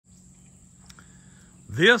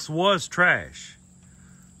This was trash.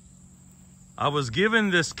 I was given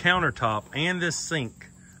this countertop and this sink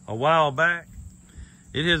a while back.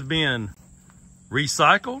 It has been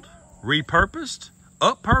recycled, repurposed,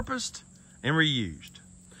 up-purposed, and reused.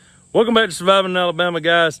 Welcome back to Surviving in Alabama,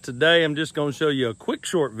 guys. Today I'm just going to show you a quick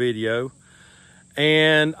short video,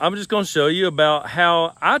 and I'm just going to show you about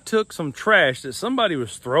how I took some trash that somebody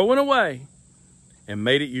was throwing away and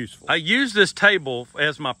made it useful. I used this table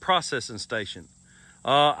as my processing station.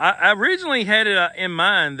 I originally had it in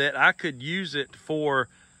mind that I could use it for,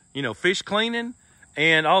 fish cleaning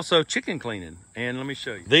and also chicken cleaning. And let me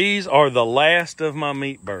show you. These are the last of my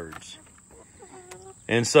meat birds.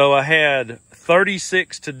 And so I had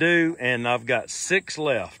 36 to do, and I've got 6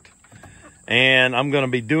 left. And I'm going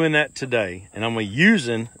to be doing that today. And I'm going to be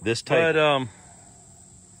using this table.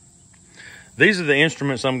 But, these are the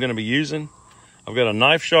instruments I'm going to be using. I've got a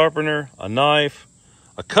knife sharpener, a knife,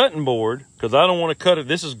 a cutting board, because I don't want to cut it.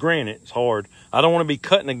 This is granite, it's hard. I don't want to be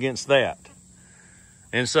cutting against that.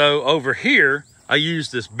 And so over here, I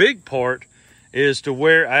use this big part is to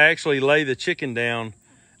where I actually lay the chicken down,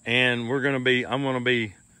 and I'm going to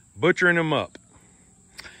be butchering them up.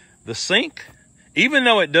 The sink, even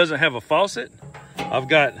though it doesn't have a faucet, I've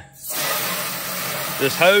got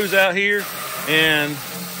this hose out here, and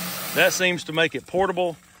that seems to make it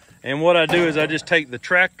portable. And what I do is I just take the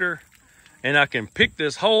tractor and I can pick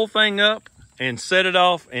this whole thing up and set it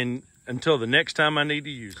off until the next time I need to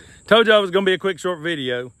use it. Told you it was going to be a quick short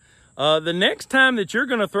video. The next time that you're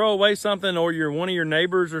going to throw away something, or one of your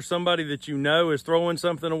neighbors or somebody that you know is throwing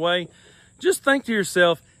something away, just think to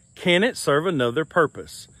yourself, can it serve another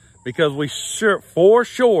purpose? Because we for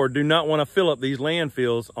sure do not want to fill up these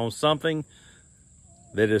landfills on something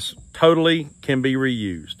that is totally can be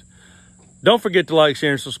reused. Don't forget to like,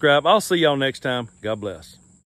 share, and subscribe. I'll see y'all next time. God bless.